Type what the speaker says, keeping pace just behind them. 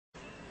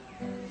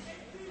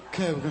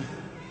Okay, we're going to...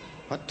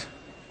 What?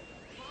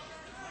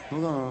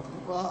 We're going to...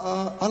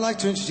 I'd like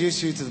to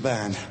introduce you to the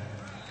band.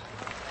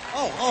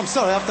 Oh, I'm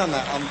sorry, I've done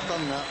that. I've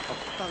done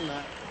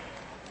that.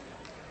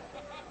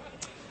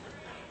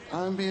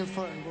 I'm being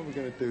frightened. What are we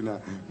going to do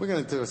now? We're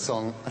going to do a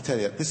song. I tell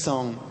you, this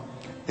song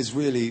is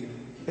really...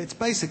 It's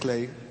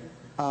basically...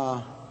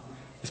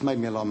 it's made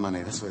me a lot of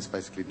money. That's what it's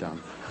basically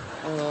done.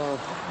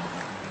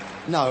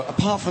 No,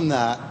 apart from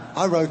that,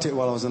 I wrote it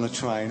while I was on a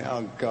train.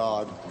 Oh,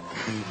 God.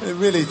 It's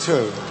really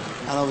true.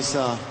 And I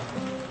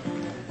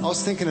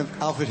was thinking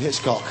of Alfred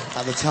Hitchcock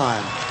at the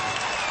time.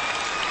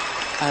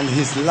 And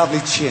his lovely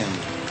chin.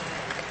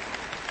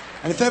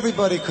 And if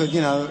everybody could,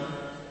 you know,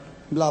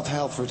 love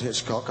Alfred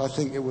Hitchcock, I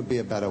think it would be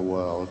a better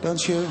world.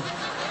 Don't you?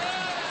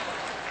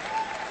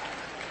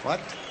 What?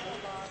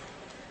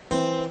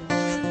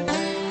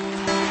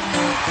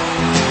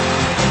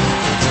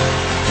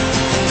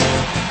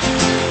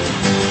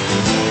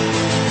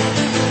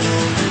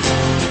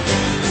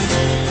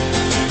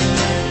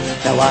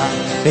 Now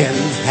I've been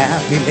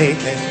happy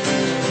lately,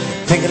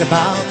 thinking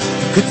about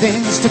good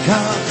things to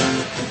come,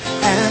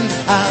 and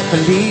I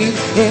believe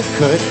it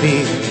could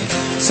be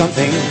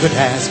something good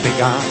has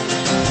begun.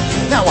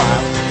 Now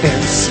I've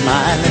been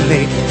smiling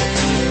lately,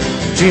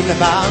 dreaming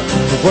about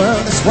the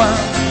world as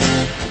one,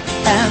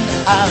 and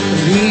I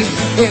believe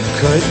it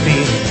could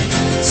be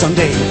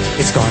someday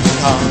it's going to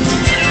come.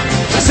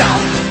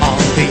 Down on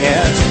the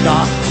edge of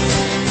dark,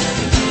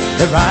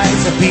 there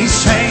rides a peace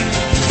train.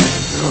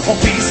 Oh,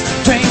 peace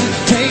train,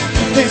 take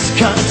this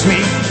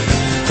country,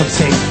 come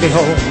take me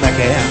home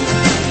again.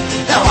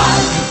 Now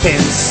I've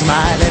been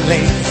smiling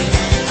lately,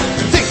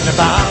 thinking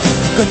about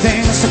good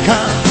things to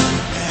come,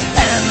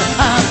 and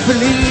I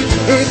believe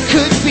it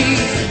could be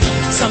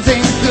something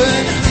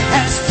good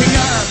has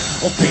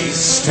begun. Oh,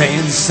 peace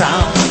train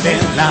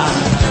sounding loud,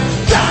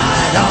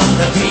 ride on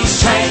the peace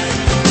train.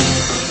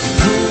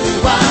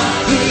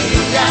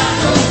 Ooh-wah-ee-yah,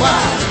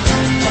 ooh-wah.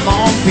 Come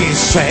on,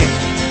 peace train.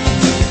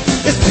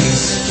 This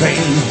peace train,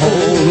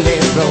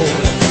 holy road.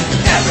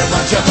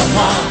 Everyone jump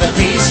upon the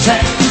peace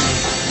train.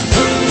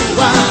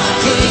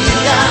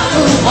 Ooh-wah-ee-yah,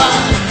 ooh-wah.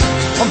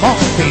 Come on,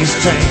 peace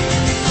train.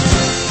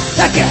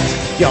 Now get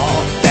your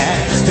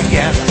bags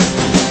together.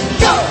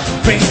 Go!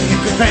 Bring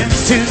your good friends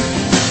too.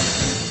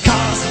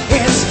 'Cause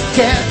it's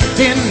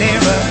getting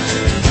nearer.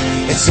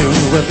 It soon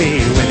will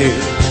be with you.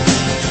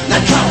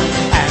 Now come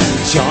and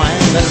join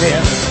the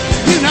live.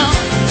 You know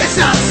it's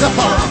not so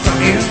far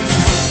from you.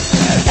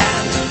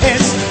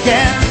 It's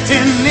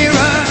getting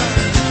nearer,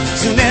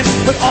 soon it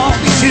will all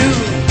be true.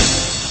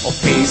 Oh,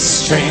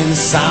 peace train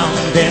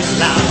sounding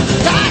loud,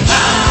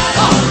 ride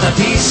on the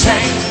peace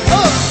train.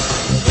 Oh,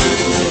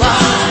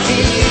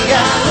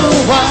 ooh-wah-ee-yah,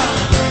 ooh-wah.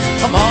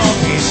 Come on,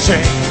 peace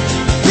train,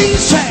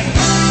 peace train.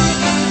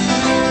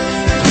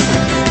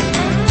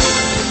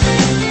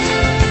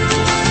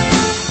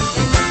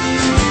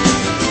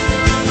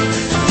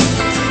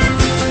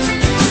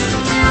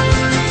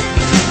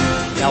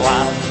 Now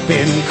I've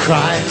been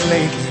crying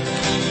lately,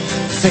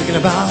 thinking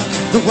about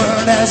the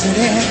world as it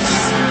is.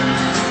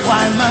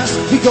 Why must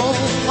we go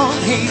on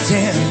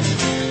hating?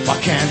 Why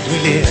can't we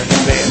live a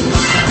bit?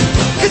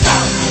 It's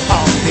out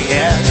on the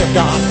edge of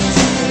darkness.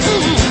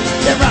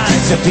 There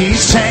rides a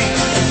peace train.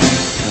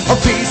 Oh,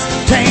 peace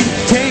train,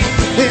 take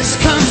this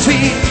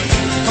country,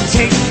 come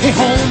take me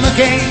home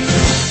again.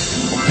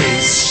 Oh,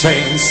 peace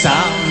train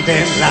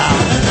sounding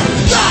loud,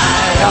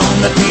 ride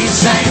on the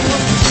peace train.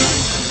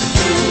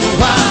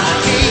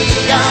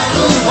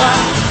 Ooh-wah-ee-yah,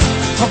 ooh-wah.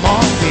 Come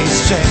on, peace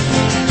train.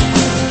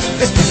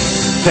 This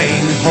peace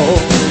train,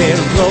 holy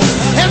road.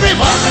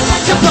 Everyone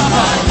jump up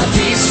on the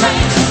peace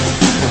train.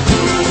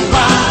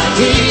 Ooh-wah-ee-yah,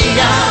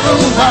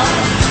 ooh-wah.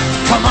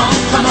 Come on,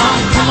 come on,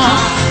 come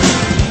on.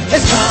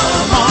 Let's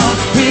come on,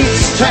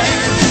 peace train.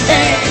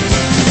 Hey,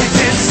 this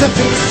is the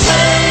peace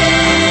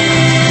train.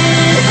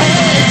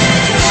 Hey.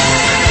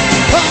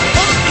 Oh,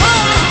 oh,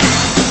 oh.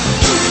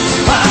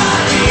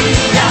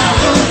 Ooh-wah-ee-yah,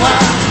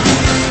 ooh-wah.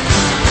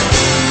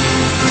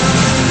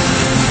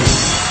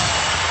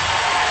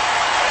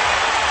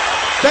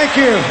 Thank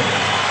you.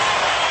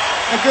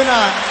 And good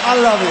night. I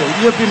love you.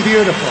 You've been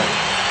beautiful.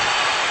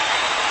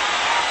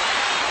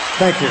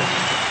 Thank you.